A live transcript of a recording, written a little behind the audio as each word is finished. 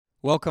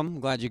Welcome.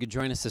 Glad you could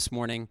join us this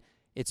morning.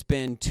 It's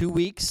been 2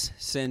 weeks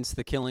since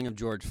the killing of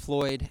George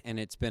Floyd, and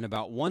it's been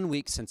about 1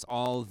 week since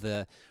all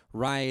the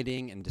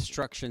rioting and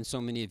destruction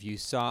so many of you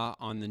saw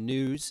on the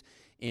news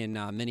in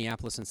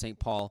Minneapolis and St.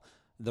 Paul.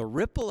 The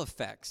ripple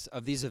effects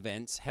of these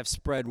events have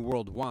spread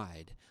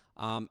worldwide,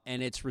 and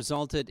it's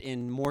resulted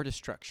in more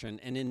destruction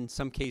and in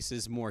some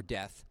cases more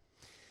death.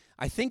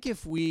 I think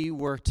if we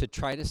were to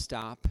try to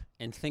stop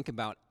and think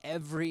about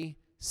every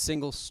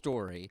single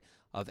story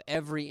of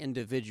every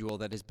individual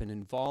that has been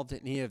involved in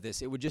any of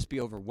this, it would just be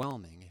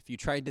overwhelming. If you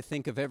tried to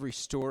think of every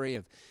story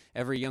of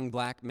every young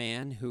black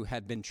man who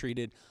had been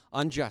treated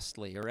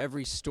unjustly, or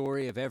every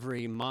story of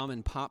every mom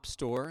and pop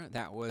store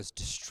that was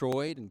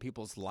destroyed and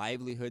people's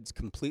livelihoods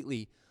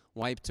completely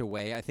wiped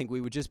away, I think we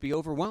would just be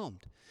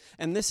overwhelmed.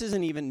 And this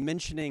isn't even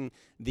mentioning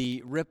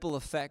the ripple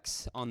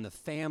effects on the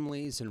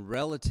families and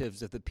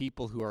relatives of the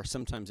people who are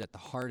sometimes at the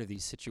heart of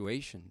these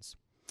situations.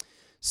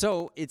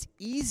 So it's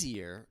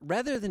easier,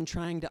 rather than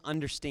trying to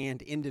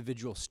understand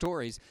individual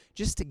stories,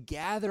 just to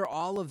gather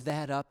all of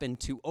that up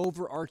into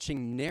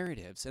overarching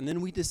narratives, and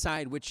then we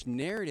decide which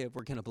narrative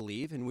we're going to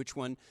believe and which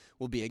one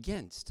we'll be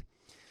against.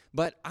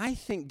 But I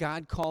think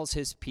God calls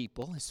his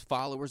people, his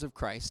followers of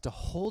Christ, to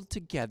hold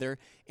together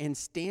and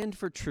stand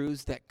for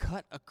truths that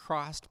cut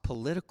across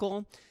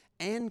political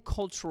and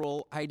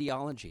cultural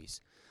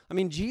ideologies. I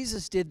mean,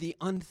 Jesus did the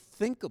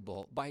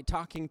unthinkable by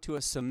talking to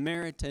a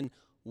Samaritan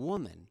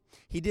woman.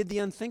 He did the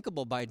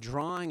unthinkable by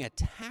drawing a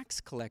tax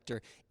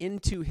collector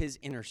into his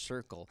inner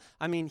circle.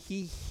 I mean,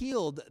 he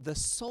healed the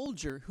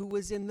soldier who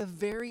was in the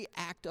very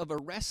act of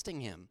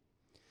arresting him.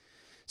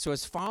 So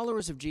as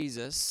followers of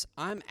Jesus,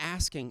 I'm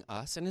asking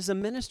us, and as a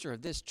minister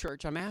of this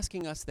church, I'm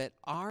asking us that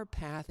our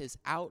path is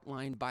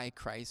outlined by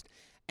Christ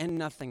and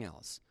nothing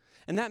else.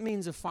 And that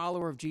means a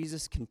follower of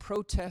Jesus can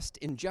protest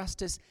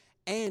injustice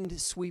and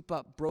sweep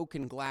up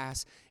broken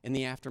glass in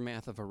the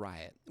aftermath of a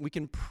riot. We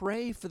can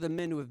pray for the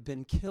men who have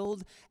been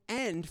killed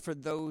and for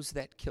those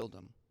that killed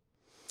them.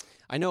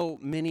 I know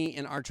many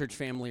in our church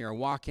family are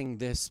walking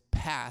this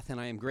path, and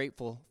I am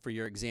grateful for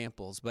your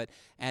examples. But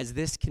as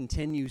this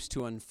continues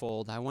to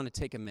unfold, I want to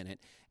take a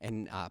minute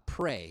and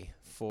pray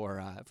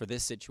for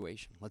this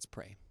situation. Let's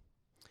pray.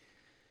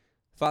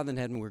 Father in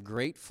heaven, we're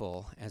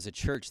grateful as a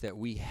church that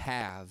we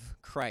have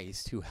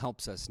Christ who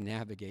helps us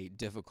navigate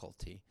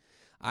difficulty.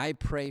 I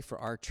pray for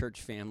our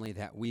church family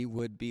that we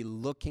would be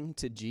looking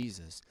to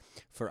Jesus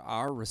for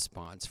our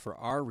response, for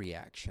our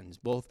reactions,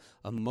 both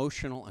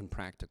emotional and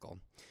practical.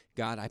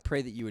 God, I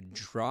pray that you would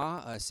draw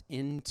us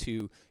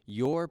into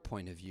your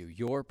point of view,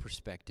 your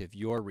perspective,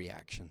 your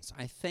reactions.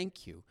 I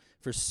thank you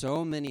for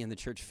so many in the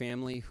church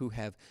family who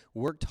have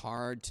worked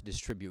hard to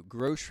distribute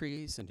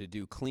groceries and to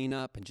do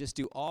cleanup and just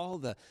do all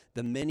the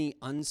many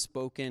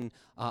unspoken,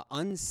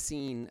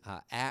 unseen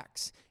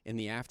acts in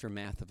the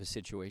aftermath of a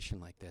situation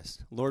like this.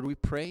 Lord, we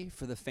pray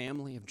for the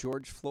family of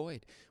George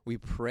Floyd. We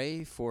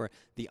pray for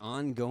the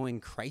ongoing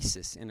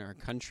crisis in our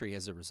country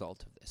as a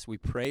result of this. We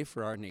pray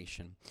for our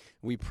nation.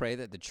 We pray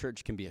that the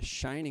church can be a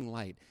shining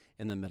light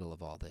in the middle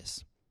of all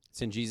this.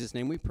 It's in Jesus'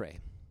 name we pray.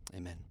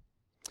 Amen.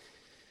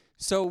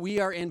 So we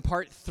are in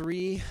part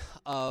 3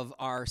 of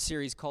our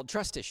series called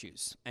Trust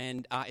Issues.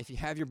 And if you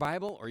have your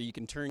Bible or you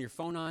can turn your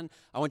phone on,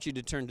 I want you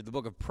to turn to the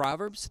book of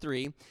Proverbs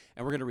 3,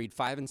 and we're going to read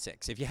 5 and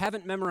 6. If you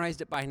haven't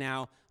memorized it by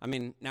now,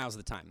 now's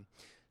the time.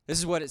 This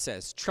is what it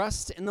says.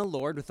 Trust in the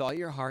Lord with all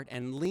your heart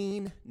and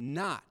lean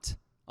not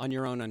on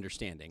your own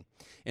understanding.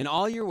 In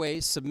all your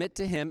ways submit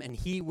to him, and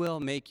he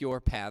will make your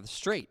paths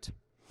straight.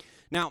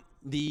 Now,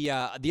 the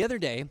other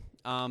day,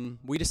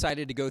 we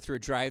decided to go through a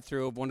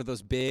drive-through of one of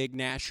those big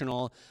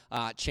national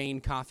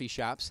chain coffee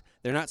shops.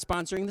 They're not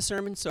sponsoring the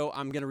sermon, so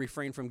I'm going to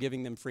refrain from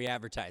giving them free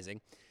advertising.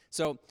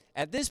 So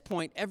at this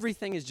point,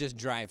 everything is just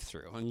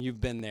drive-through, and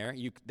you've been there.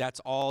 That's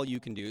all you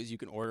can do is you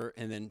can order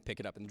and then pick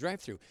it up in the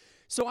drive-through.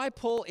 So I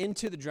pull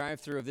into the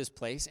drive-through of this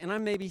place, and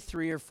I'm maybe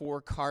 3 or 4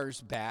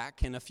 cars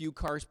back, and a few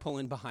cars pull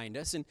in behind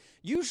us, and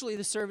usually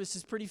the service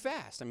is pretty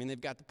fast. I mean,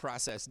 they've got the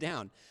process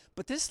down.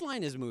 But this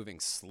line is moving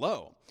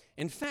slow.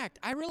 In fact,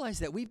 I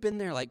realized that we've been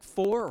there like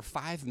 4 or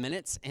 5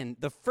 minutes, and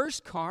the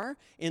first car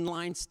in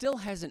line still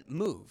hasn't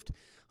moved.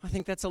 I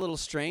think that's a little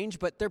strange,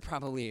 but they're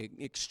probably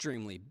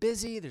extremely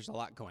busy. There's a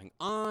lot going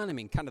on. I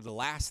mean, kind of the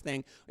last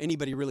thing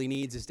anybody really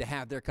needs is to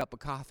have their cup of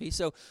coffee.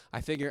 So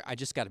I figure I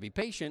just got to be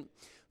patient.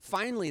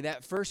 Finally,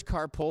 that first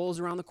car pulls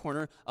around the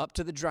corner up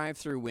to the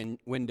drive-through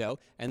window,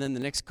 and then the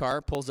next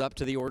car pulls up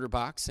to the order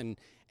box. And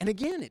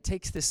again, it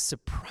takes this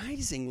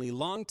surprisingly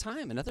long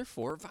time, another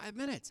 4 or 5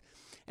 minutes.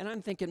 And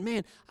I'm thinking,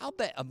 man, I'll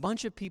bet a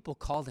bunch of people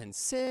called in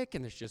sick,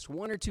 and there's just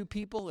 1 or 2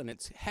 people, and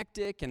it's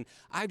hectic, and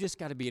I've just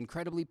got to be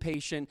incredibly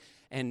patient.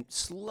 And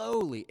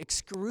slowly,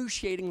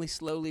 excruciatingly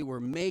slowly, we're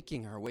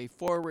making our way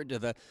forward to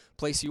the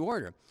place you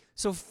order.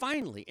 So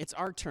finally, it's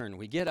our turn.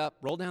 We get up,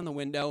 roll down the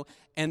window,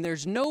 and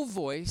there's no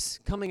voice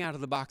coming out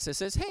of the box that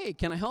says, hey,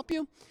 can I help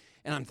you?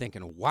 And I'm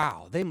thinking,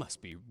 wow, they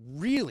must be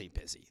really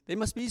busy. They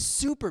must be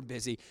super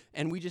busy.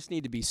 And we just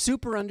need to be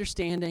super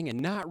understanding and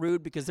not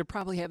rude because they're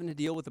probably having to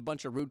deal with a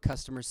bunch of rude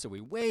customers. So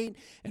we wait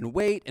and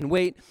wait and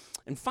wait.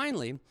 And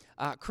finally,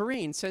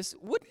 Corrine says,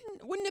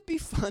 wouldn't it be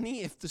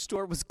funny if the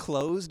store was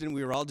closed and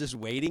we were all just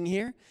waiting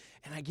here?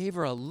 And I gave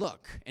her a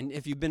look. And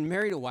if you've been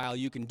married a while,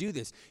 you can do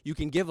this. You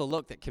can give a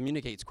look that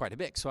communicates quite a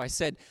bit. So I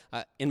said,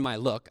 in my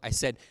look, I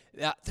said,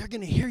 they're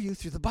going to hear you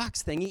through the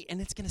box thingy,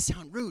 and it's going to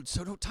sound rude,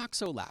 so don't talk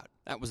so loud.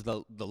 That was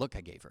the look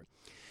I gave her.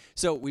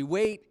 So we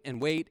wait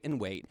and wait and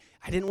wait.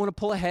 I didn't want to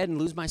pull ahead and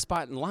lose my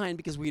spot in line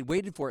because we had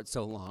waited for it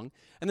so long.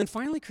 And then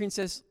finally, Corrine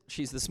says,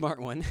 she's the smart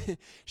one,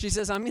 she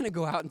says, I'm going to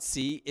go out and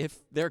see if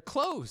they're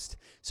closed.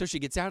 So she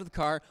gets out of the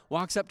car,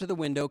 walks up to the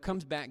window,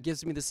 comes back,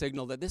 gives me the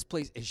signal that this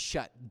place is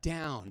shut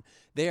down.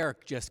 They are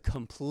just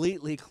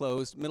completely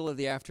closed, middle of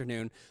the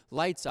afternoon,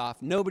 lights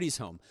off, nobody's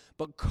home.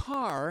 But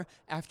car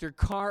after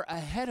car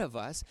ahead of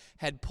us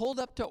had pulled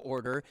up to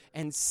order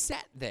and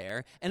sat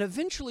there and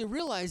eventually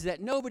realized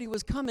that nobody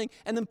was coming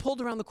and then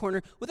pulled around the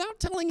corner without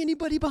telling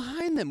anybody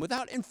behind them,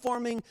 without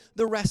informing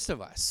the rest of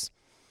us.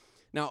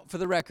 Now, for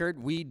the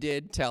record, we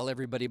did tell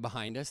everybody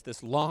behind us,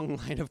 this long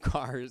line of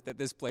cars, that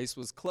this place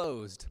was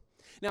closed.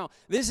 Now,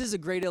 this is a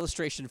great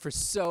illustration for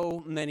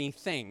so many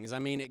things. I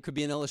mean, it could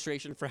be an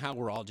illustration for how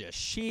we're all just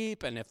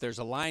sheep, and if there's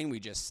a line, we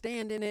just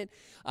stand in it.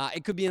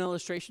 It could be an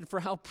illustration for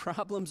how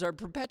problems are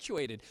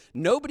perpetuated.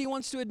 Nobody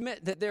wants to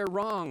admit that they're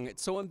wrong.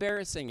 It's so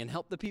embarrassing, and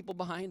help the people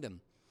behind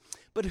them.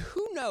 But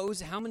who knows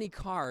how many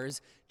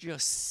cars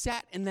just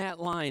sat in that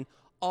line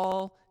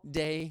all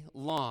day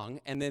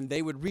long, and then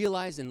they would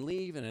realize and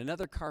leave, and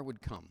another car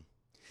would come.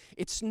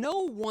 It's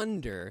no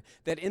wonder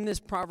that in this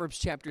Proverbs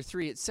chapter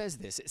 3, it says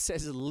this. It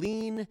says,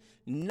 lean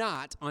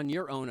not on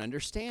your own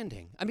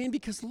understanding. I mean,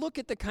 because look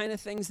at the kind of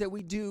things that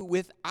we do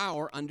with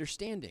our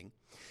understanding.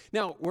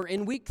 Now, we're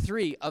in week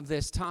 3 of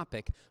this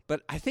topic,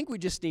 but I think we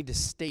just need to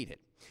state it.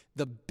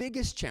 The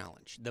biggest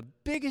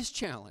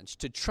challenge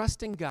to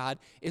trusting God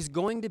is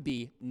going to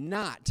be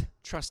not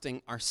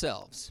trusting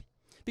ourselves.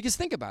 Because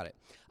think about it.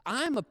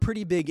 I'm a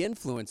pretty big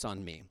influence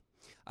on me.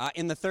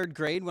 In the 3rd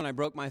grade, when I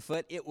broke my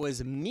foot, it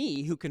was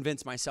me who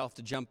convinced myself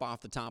to jump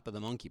off the top of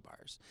the monkey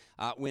bars.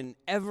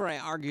 Whenever I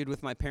argued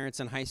with my parents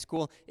in high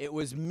school, it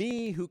was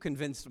me who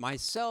convinced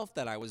myself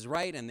that I was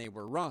right and they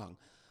were wrong.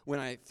 When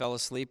I fell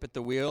asleep at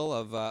the wheel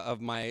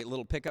of my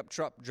little pickup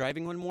truck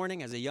driving one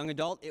morning as a young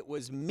adult, it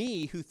was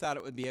me who thought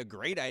it would be a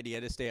great idea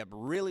to stay up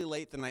really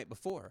late the night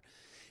before.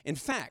 In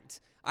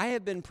fact, I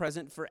have been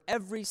present for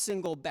every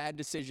single bad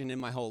decision in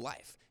my whole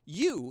life.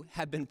 You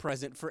have been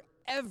present for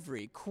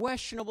every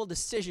questionable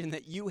decision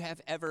that you have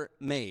ever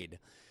made.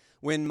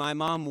 When my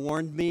mom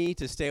warned me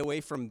to stay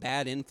away from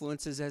bad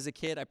influences as a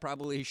kid, I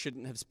probably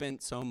shouldn't have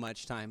spent so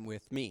much time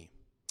with me.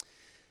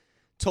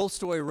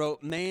 Tolstoy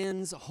wrote,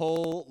 man's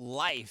whole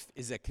life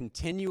is a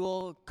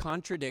continual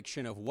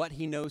contradiction of what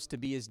he knows to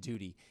be his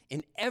duty.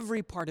 In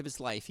every part of his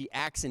life, he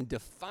acts in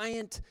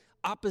defiant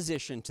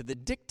opposition to the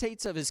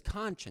dictates of his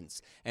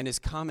conscience and his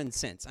common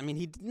sense. I mean,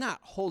 he did not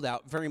hold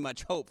out very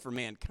much hope for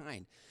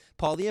mankind.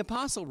 Paul the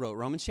Apostle wrote,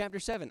 Romans chapter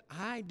 7,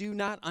 I do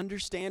not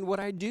understand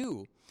what I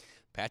do.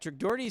 Patrick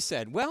Doherty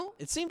said, well,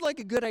 it seemed like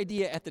a good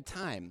idea at the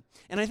time.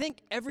 And I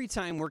think every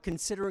time we're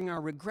considering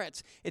our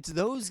regrets, it's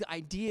those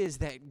ideas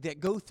that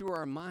go through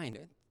our mind.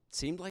 It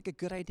seemed like a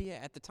good idea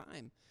at the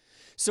time.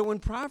 So when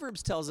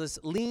Proverbs tells us,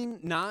 lean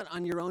not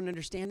on your own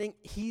understanding,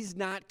 he's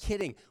not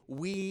kidding.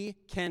 We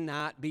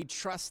cannot be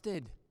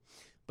trusted.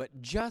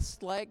 But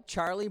just like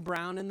Charlie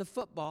Brown in the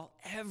football,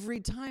 every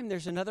time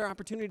there's another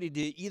opportunity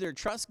to either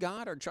trust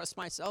God or trust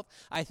myself,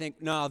 I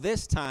think, no,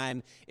 this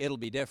time it'll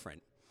be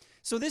different.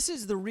 So this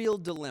is the real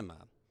dilemma.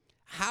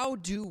 How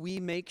do we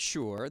make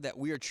sure that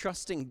we are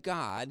trusting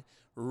God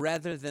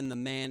rather than the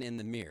man in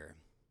the mirror?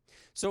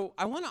 So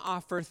I want to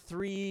offer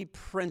 3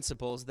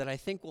 principles that I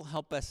think will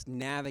help us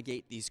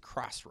navigate these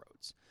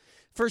crossroads.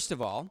 First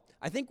of all,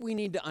 I think we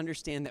need to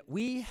understand that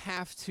we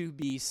have to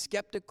be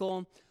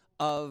skeptical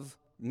of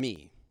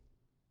me.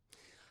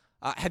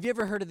 Have you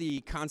ever heard of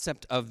the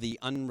concept of the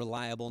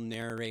unreliable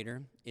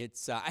narrator?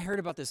 I heard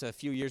about this a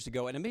few years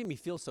ago, and it made me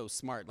feel so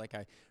smart, like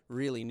I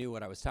really knew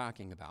what I was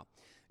talking about.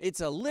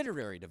 It's a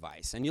literary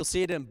device, and you'll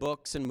see it in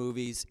books and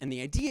movies, and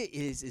the idea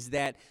is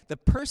that the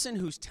person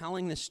who's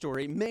telling the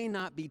story may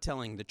not be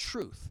telling the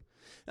truth.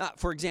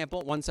 For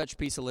example, one such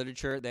piece of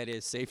literature that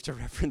is safe to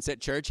reference at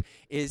church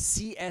is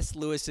C.S.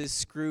 Lewis's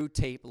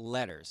Screwtape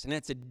Letters. And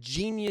it's a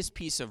genius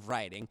piece of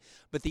writing,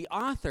 but the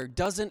author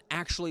doesn't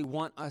actually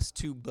want us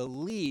to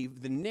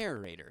believe the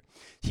narrator.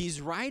 He's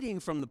writing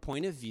from the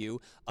point of view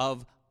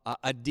of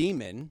a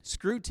demon,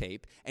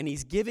 Screwtape, and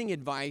he's giving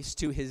advice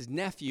to his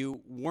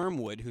nephew,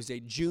 Wormwood, who's a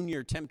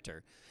junior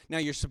tempter. Now,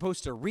 you're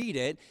supposed to read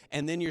it,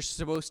 and then you're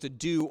supposed to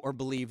do or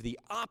believe the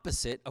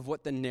opposite of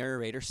what the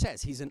narrator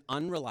says. He's an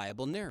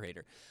unreliable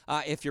narrator.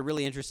 If you're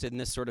really interested in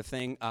this sort of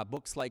thing,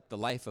 books like The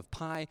Life of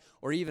Pi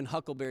or even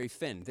Huckleberry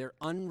Finn, they're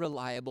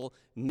unreliable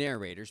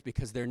narrators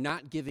because they're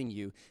not giving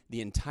you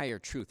the entire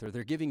truth, or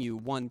they're giving you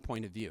one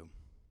point of view.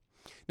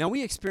 Now,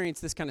 we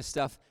experience this kind of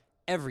stuff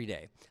every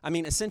day. I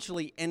mean,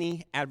 essentially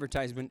any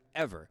advertisement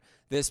ever.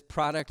 This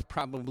product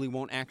probably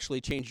won't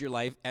actually change your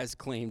life as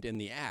claimed in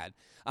the ad.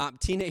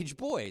 Teenage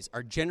boys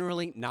are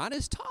generally not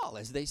as tall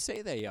as they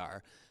say they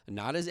are,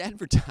 not as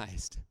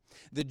advertised.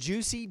 The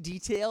juicy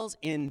details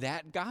in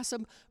that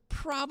gossip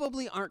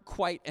probably aren't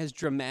quite as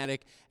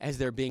dramatic as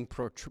they're being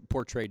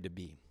portrayed to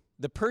be.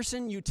 The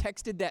person you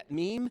texted that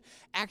meme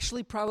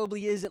actually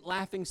probably isn't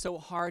laughing so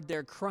hard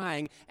they're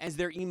crying as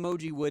their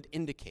emoji would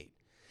indicate.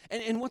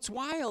 And what's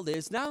wild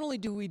is not only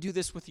do we do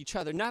this with each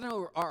other, not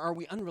only are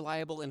we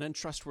unreliable and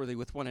untrustworthy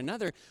with one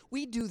another,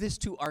 we do this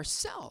to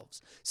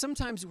ourselves.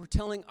 Sometimes we're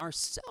telling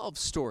ourselves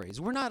stories.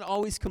 We're not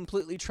always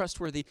completely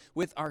trustworthy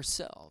with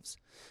ourselves.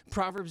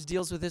 Proverbs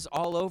deals with this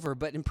all over,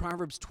 but in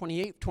Proverbs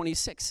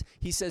 28:26,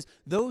 he says,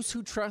 "Those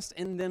who trust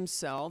in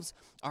themselves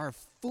are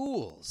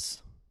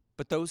fools,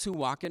 but those who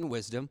walk in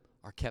wisdom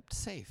are kept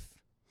safe."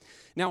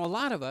 Now, a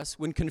lot of us,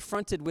 when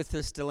confronted with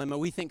this dilemma,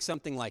 we think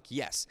something like,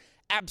 yes,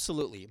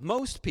 absolutely,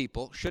 most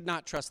people should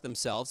not trust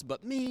themselves,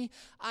 but me,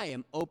 I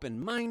am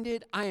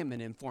open-minded, I am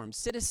an informed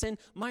citizen,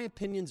 my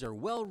opinions are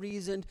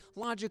well-reasoned,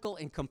 logical,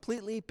 and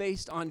completely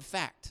based on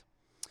fact.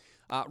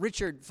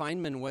 Richard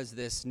Feynman was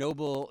this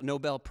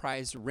Nobel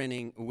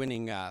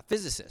Prize-winning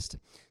physicist,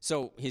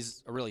 so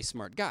he's a really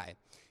smart guy.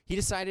 He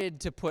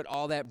decided to put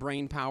all that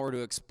brain power to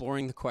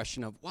exploring the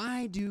question of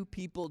why do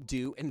people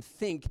do and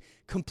think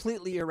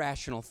completely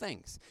irrational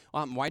things?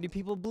 Why do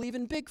people believe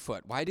in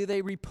Bigfoot? Why do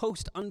they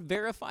repost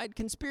unverified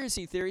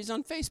conspiracy theories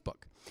on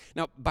Facebook?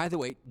 Now, by the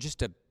way,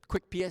 just a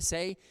quick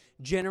PSA,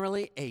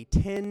 generally a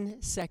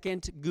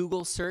 10-second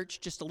Google search,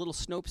 just a little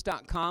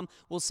Snopes.com,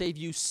 will save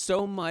you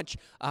so much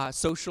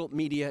social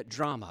media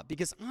drama.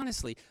 Because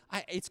honestly,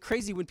 it's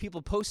crazy when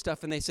people post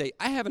stuff and they say,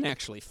 I haven't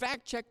actually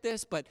fact-checked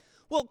this, but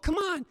well, come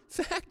on,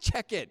 fact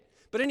check it.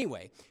 But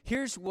anyway,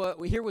 here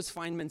was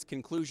Feynman's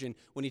conclusion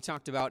when he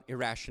talked about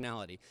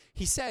irrationality.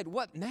 He said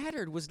what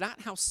mattered was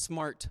not how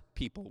smart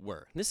people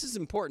were. And this is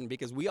important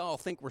because we all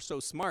think we're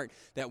so smart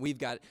that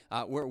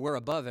we're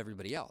above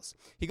everybody else.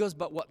 He goes,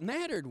 but what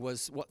mattered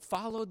was what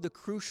followed the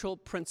crucial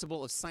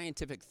principle of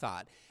scientific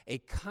thought, a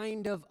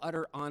kind of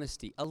utter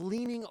honesty, a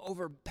leaning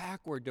over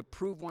backward to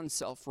prove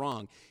oneself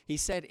wrong. He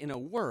said, in a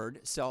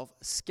word,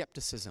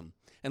 self-skepticism.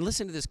 And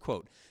listen to this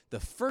quote. The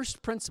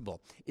first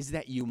principle is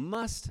that you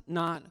must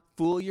not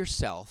fool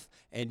yourself,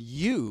 and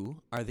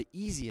you are the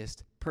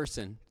easiest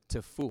person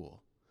to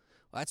fool.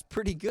 Well, that's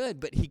pretty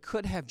good, but he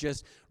could have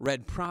just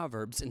read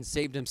Proverbs and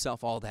saved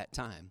himself all that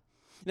time.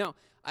 Now,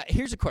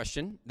 here's a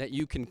question that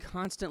you can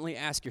constantly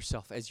ask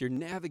yourself as you're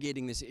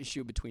navigating this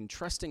issue between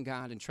trusting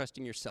God and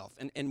trusting yourself.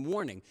 And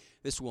warning,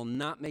 this will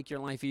not make your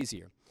life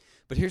easier.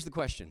 But here's the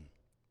question.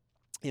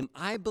 Am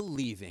I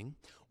believing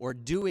or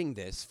doing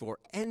this for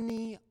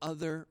any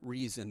other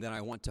reason than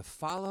I want to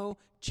follow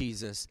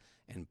Jesus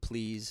and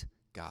please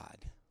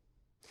God?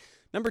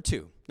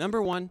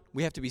 Number one,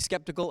 we have to be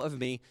skeptical of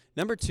me.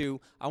 Number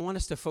two, I want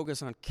us to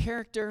focus on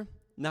character,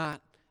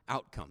 not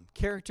outcome.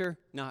 Character,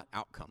 not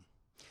outcome.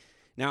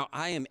 Now,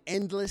 I am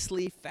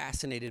endlessly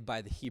fascinated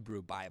by the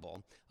Hebrew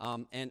Bible,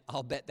 and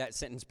I'll bet that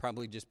sentence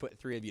probably just put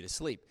 3 of you to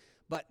sleep.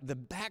 But the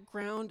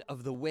background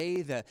of the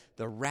way the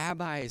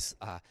rabbis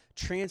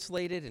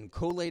translated and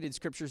collated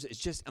scriptures is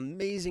just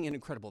amazing and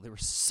incredible. They were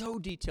so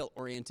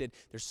detail-oriented.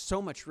 There's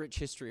so much rich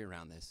history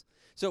around this.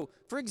 So,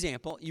 for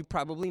example, you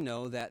probably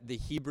know that the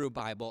Hebrew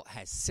Bible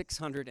has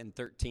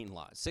 613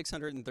 laws,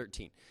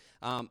 613.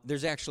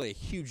 There's actually a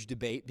huge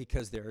debate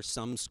because there are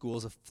some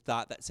schools of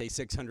thought that say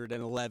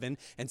 611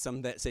 and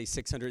some that say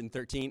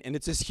 613, and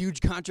it's this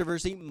huge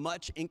controversy.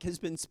 Much ink has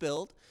been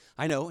spilled.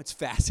 I know, it's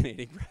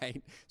fascinating,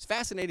 right? It's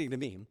fascinating to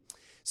me.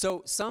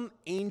 So some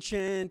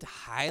ancient,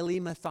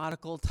 highly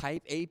methodical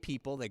type A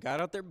people, they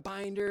got out their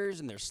binders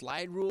and their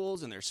slide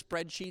rules and their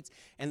spreadsheets,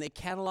 and they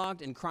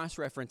cataloged and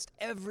cross-referenced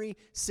every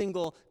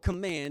single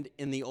command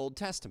in the Old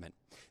Testament.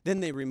 Then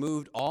they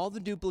removed all the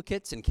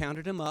duplicates and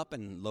counted them up,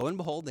 and lo and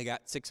behold, they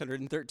got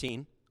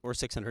 613 or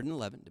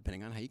 611,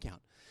 depending on how you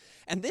count.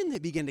 And then they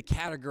began to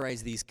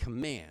categorize these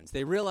commands.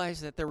 They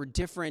realized that there were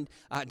different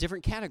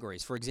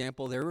categories. For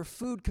example, there were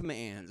food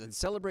commands and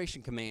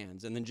celebration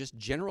commands and then just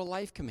general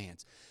life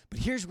commands. But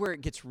here's where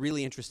it gets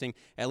really interesting,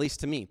 at least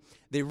to me.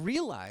 They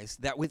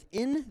realized that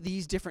within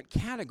these different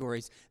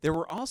categories, there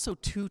were also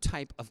two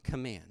types.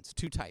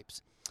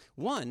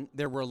 One,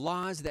 there were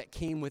laws that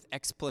came with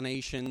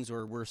explanations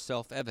or were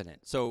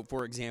self-evident. So,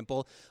 for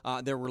example,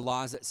 there were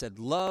laws that said,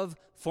 love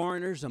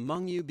foreigners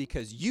among you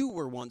because you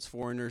were once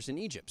foreigners in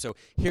Egypt. So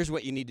here's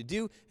what you need to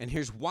do, and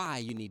here's why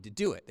you need to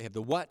do it. They have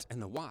the what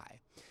and the why.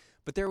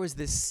 But there was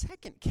this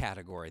second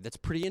category that's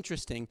pretty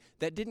interesting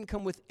that didn't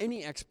come with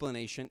any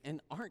explanation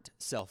and aren't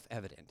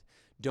self-evident.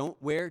 Don't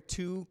wear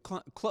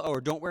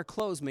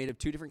clothes made of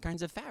 2 different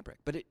kinds of fabric,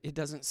 but it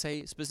doesn't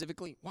say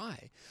specifically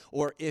why.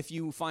 Or if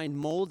you find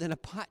mold in a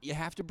pot, you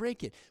have to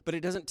break it, but it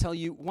doesn't tell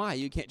you why.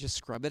 You can't just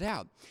scrub it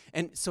out.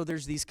 And so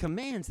there's these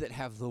commands that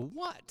have the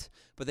what,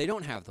 but they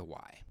don't have the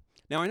why.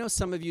 Now, I know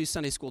some of you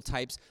Sunday school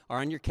types are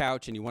on your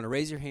couch and you want to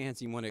raise your hands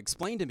and you want to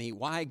explain to me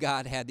why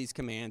God had these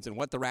commands and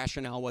what the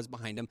rationale was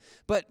behind them,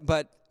 but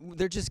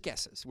they're just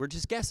guesses. We're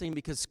just guessing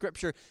because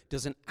Scripture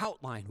doesn't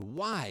outline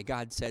why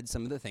God said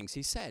some of the things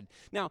he said.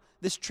 Now,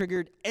 this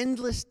triggered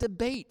endless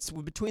debates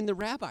between the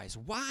rabbis.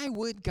 Why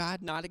would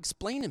God not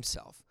explain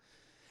himself?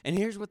 And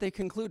here's what they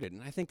concluded,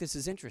 and I think this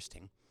is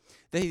interesting.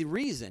 They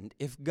reasoned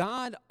if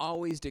God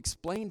always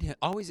explained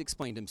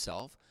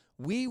himself,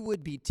 we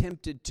would be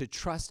tempted to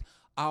trust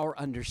our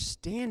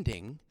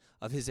understanding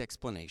of his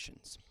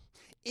explanations.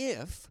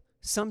 If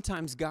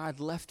sometimes God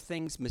left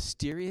things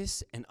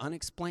mysterious and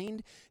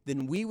unexplained,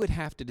 then we would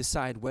have to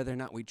decide whether or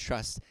not we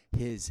trust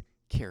his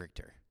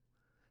character.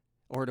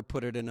 Or to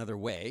put it another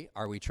way,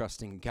 are we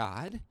trusting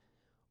God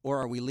or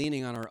are we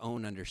leaning on our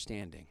own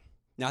understanding?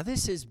 Now,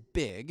 this is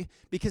big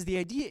because the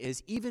idea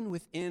is even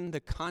within the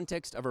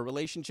context of a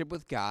relationship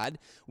with God,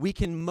 we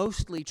can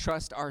mostly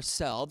trust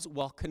ourselves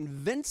while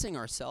convincing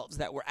ourselves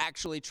that we're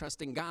actually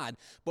trusting God,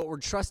 but we're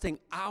trusting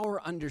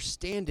our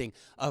understanding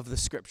of the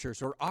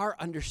Scriptures or our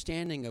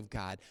understanding of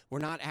God. We're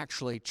not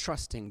actually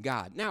trusting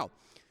God. Now,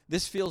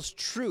 this feels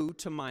true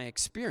to my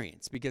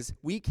experience because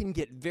we can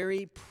get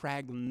very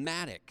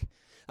pragmatic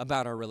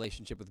about our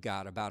relationship with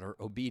God, about our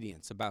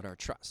obedience, about our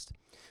trust.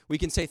 We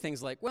can say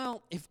things like,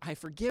 well, if I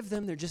forgive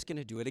them, they're just going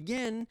to do it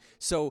again.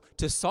 So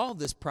to solve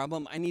this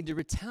problem, I need to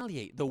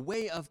retaliate. The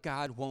way of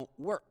God won't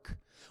work.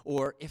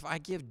 Or if I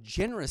give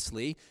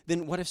generously,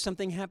 then what if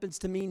something happens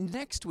to me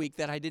next week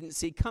that I didn't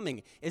see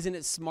coming? Isn't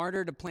it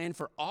smarter to plan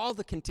for all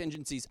the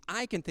contingencies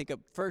I can think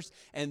of first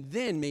and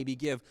then maybe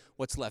give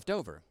what's left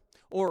over?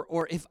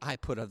 Or if I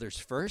put others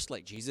first,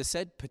 like Jesus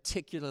said,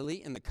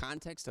 particularly in the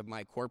context of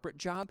my corporate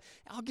job,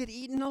 I'll get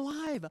eaten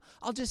alive.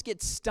 I'll just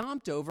get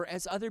stomped over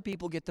as other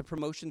people get the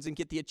promotions and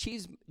get the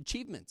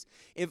achievements.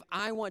 If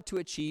I want to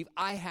achieve,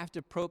 I have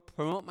to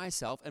promote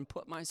myself and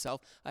put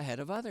myself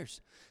ahead of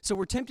others. So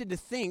we're tempted to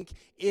think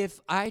if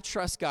I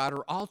trust God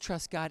or I'll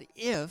trust God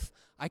if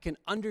I can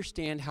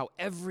understand how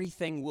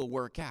everything will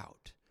work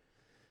out.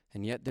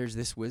 And yet there's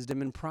this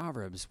wisdom in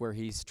Proverbs where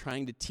he's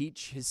trying to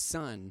teach his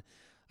son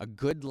a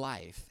good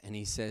life, and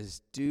he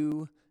says,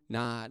 do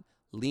not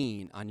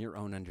lean on your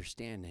own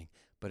understanding,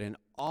 but in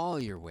all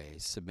your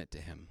ways submit to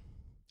him.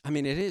 I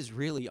mean, it is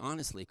really,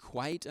 honestly,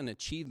 quite an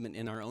achievement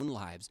in our own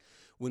lives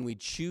when we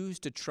choose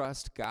to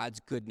trust God's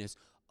goodness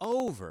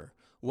over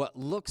what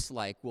looks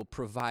like will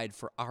provide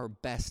for our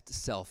best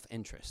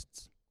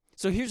self-interests.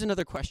 So here's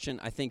another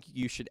question I think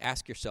you should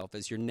ask yourself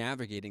as you're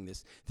navigating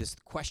this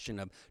question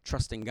of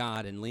trusting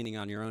God and leaning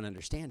on your own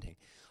understanding.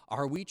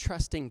 Are we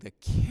trusting the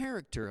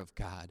character of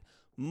God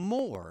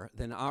more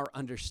than our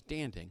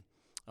understanding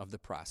of the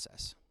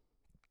process?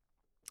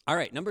 All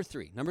right, number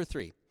three.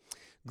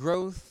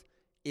 Growth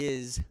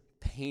is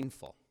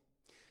painful.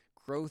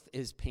 Growth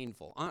is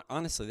painful.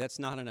 Honestly, that's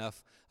not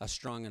a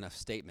strong enough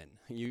statement.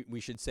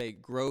 We should say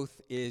growth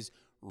is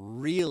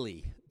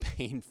really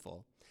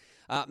painful.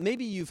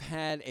 Maybe you've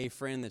had a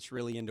friend that's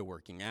really into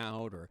working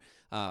out or,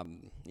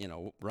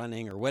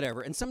 running or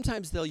whatever. And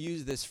sometimes they'll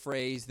use this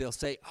phrase. They'll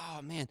say,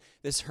 oh, man,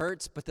 this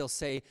hurts. But they'll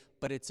say,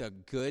 but it's a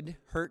good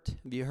hurt.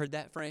 Have you heard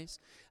that phrase?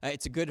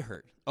 It's a good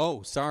hurt.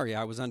 Oh, sorry,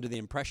 I was under the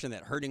impression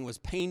that hurting was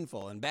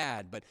painful and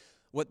bad. But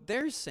what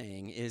they're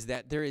saying is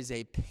that there is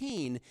a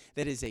pain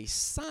that is a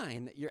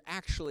sign that you're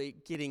actually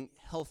getting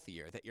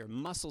healthier, that your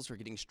muscles are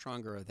getting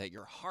stronger, or that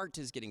your heart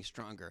is getting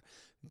stronger.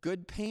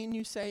 Good pain,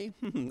 you say?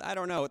 I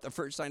don't know. At the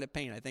first sign of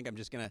pain, I think I'm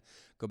just going to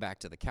go back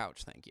to the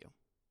couch. Thank you.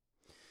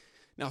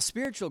 Now,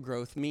 spiritual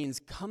growth means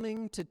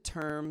coming to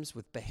terms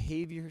with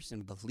behaviors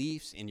and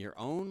beliefs in your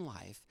own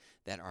life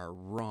that are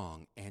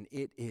wrong, and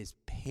it is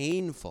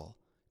painful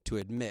to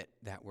admit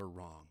that we're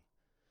wrong.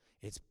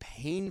 It's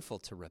painful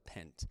to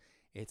repent.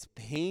 It's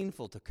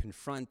painful to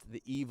confront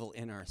the evil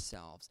in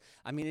ourselves.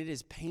 I mean, it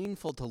is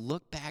painful to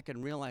look back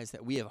and realize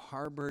that we have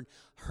harbored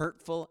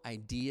hurtful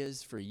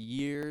ideas for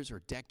years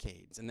or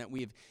decades, and that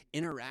we've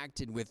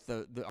interacted with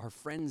our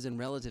friends and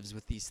relatives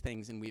with these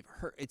things, and we've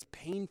hurt. It's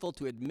painful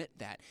to admit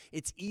that.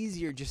 It's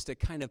easier just to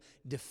kind of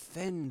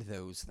defend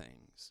those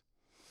things.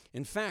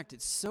 In fact,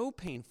 it's so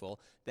painful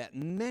that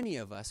many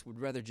of us would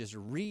rather just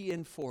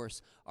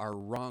reinforce our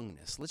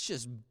wrongness. Let's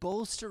just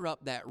bolster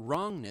up that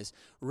wrongness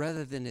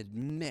rather than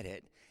admit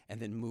it and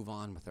then move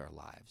on with our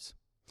lives.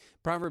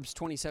 Proverbs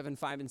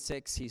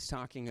 27:5-6, he's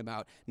talking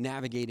about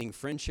navigating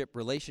friendship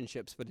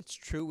relationships, but it's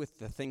true with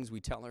the things we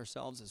tell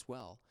ourselves as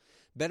well.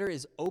 Better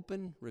is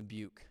open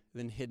rebuke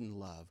than hidden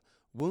love.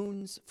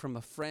 Wounds from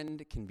a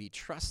friend can be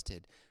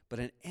trusted, but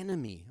an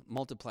enemy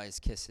multiplies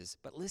kisses.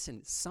 But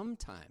listen,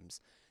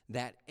 sometimes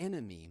that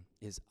enemy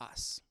is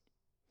us.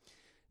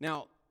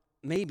 Now,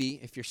 maybe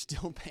if you're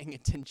still paying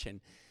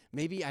attention,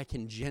 maybe I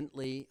can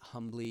gently,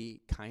 humbly,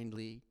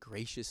 kindly,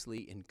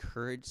 graciously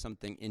encourage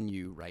something in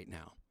you right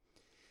now.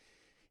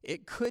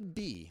 It could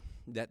be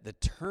that the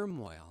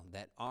turmoil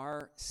that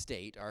our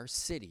state, our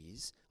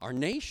cities, our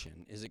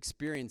nation is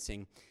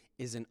experiencing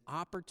is an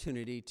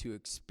opportunity to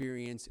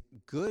experience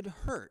good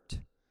hurt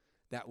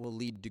that will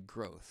lead to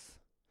growth.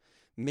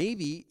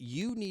 Maybe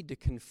you need to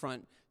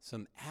confront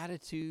some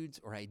attitudes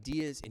or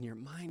ideas in your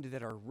mind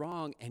that are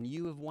wrong, and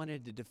you have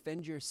wanted to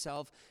defend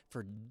yourself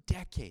for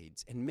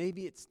decades. And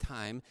maybe it's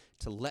time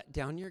to let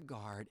down your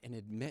guard and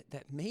admit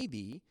that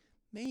maybe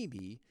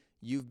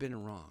you've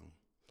been wrong.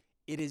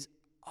 It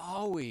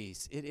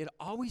always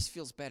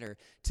feels better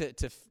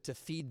to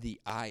feed the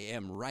I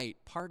am right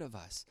part of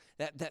us.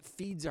 That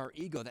feeds our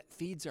ego, that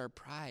feeds our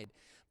pride,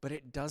 but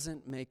it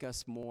doesn't make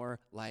us more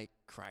like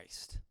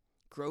Christ.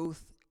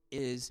 Growth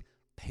is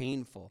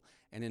painful,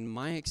 and in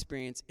my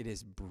experience, it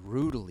is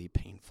brutally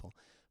painful,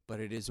 but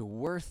it is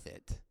worth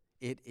it.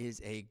 It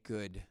is a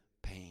good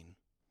pain.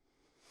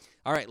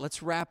 All right,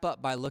 let's wrap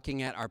up by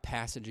looking at our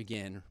passage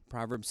again,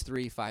 Proverbs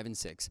 3, 5, and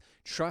 6.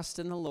 Trust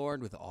in the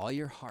Lord with all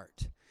your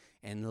heart,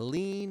 and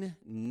lean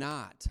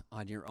not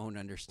on your own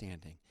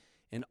understanding.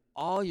 In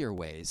all your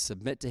ways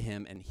submit to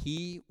him, and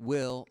he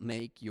will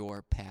make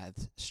your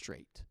paths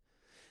straight.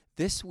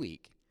 This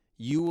week,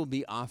 you will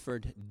be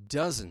offered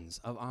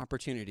dozens of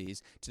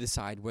opportunities to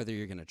decide whether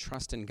you're going to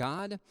trust in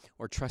God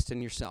or trust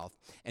in yourself.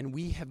 And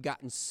we have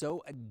gotten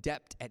so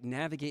adept at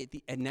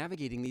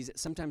navigating these that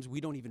sometimes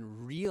we don't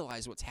even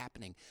realize what's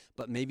happening.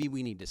 But maybe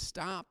we need to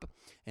stop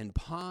and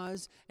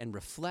pause and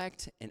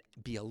reflect and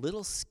be a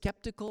little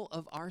skeptical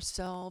of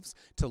ourselves,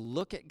 to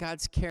look at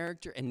God's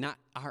character and not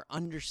our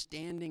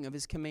understanding of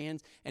his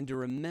commands, and to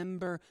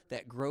remember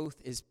that growth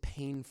is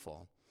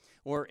painful.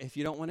 Or if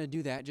you don't want to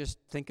do that, just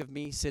think of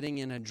me sitting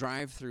in a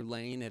drive-through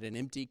lane at an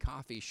empty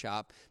coffee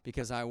shop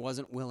because I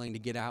wasn't willing to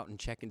get out and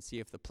check and see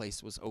if the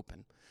place was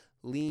open.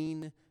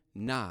 Lean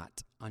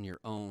not on your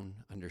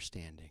own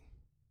understanding.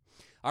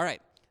 All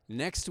right,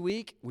 next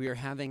week we are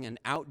having an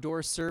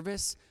outdoor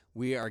service.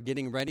 We are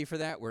getting ready for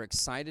that. We're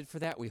excited for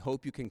that. We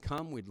hope you can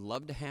come. We'd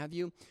love to have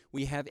you.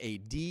 We have a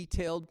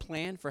detailed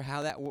plan for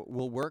how that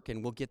will work,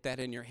 and we'll get that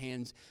in your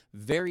hands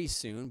very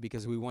soon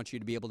because we want you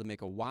to be able to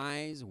make a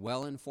wise,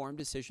 well-informed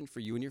decision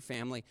for you and your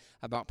family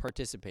about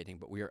participating.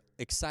 But we are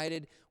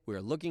excited. We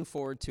are looking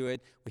forward to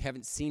it. We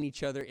haven't seen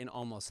each other in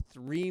almost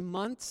 3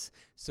 months,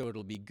 so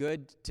it'll be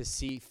good to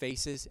see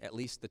faces, at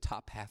least the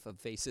top half of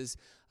faces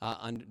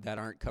that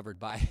aren't covered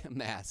by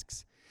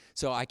masks.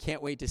 So I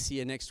can't wait to see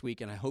you next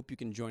week, and I hope you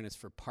can join us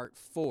for part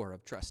 4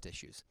 of Trust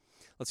Issues.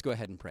 Let's go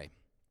ahead and pray.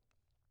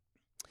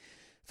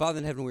 Father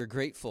in heaven, we're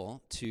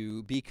grateful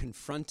to be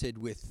confronted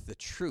with the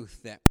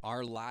truth that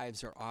our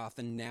lives are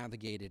often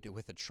navigated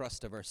with a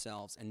trust of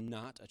ourselves and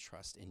not a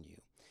trust in you.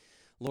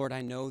 Lord,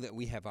 I know that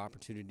we have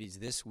opportunities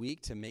this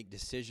week to make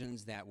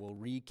decisions that will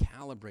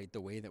recalibrate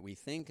the way that we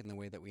think and the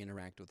way that we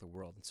interact with the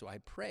world. And so I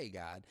pray,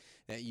 God,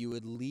 that you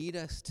would lead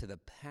us to the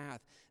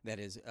path that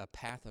is a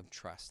path of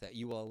trust, that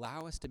you will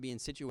allow us to be in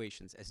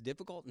situations as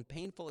difficult and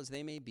painful as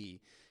they may be,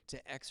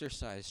 to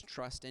exercise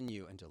trust in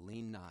you and to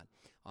lean not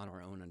on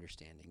our own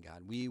understanding,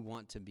 God. We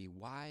want to be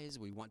wise.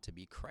 We want to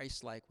be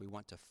Christ-like. We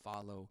want to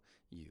follow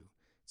you.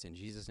 It's in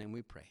Jesus' name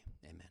we pray.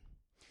 Amen.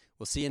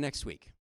 We'll see you next week.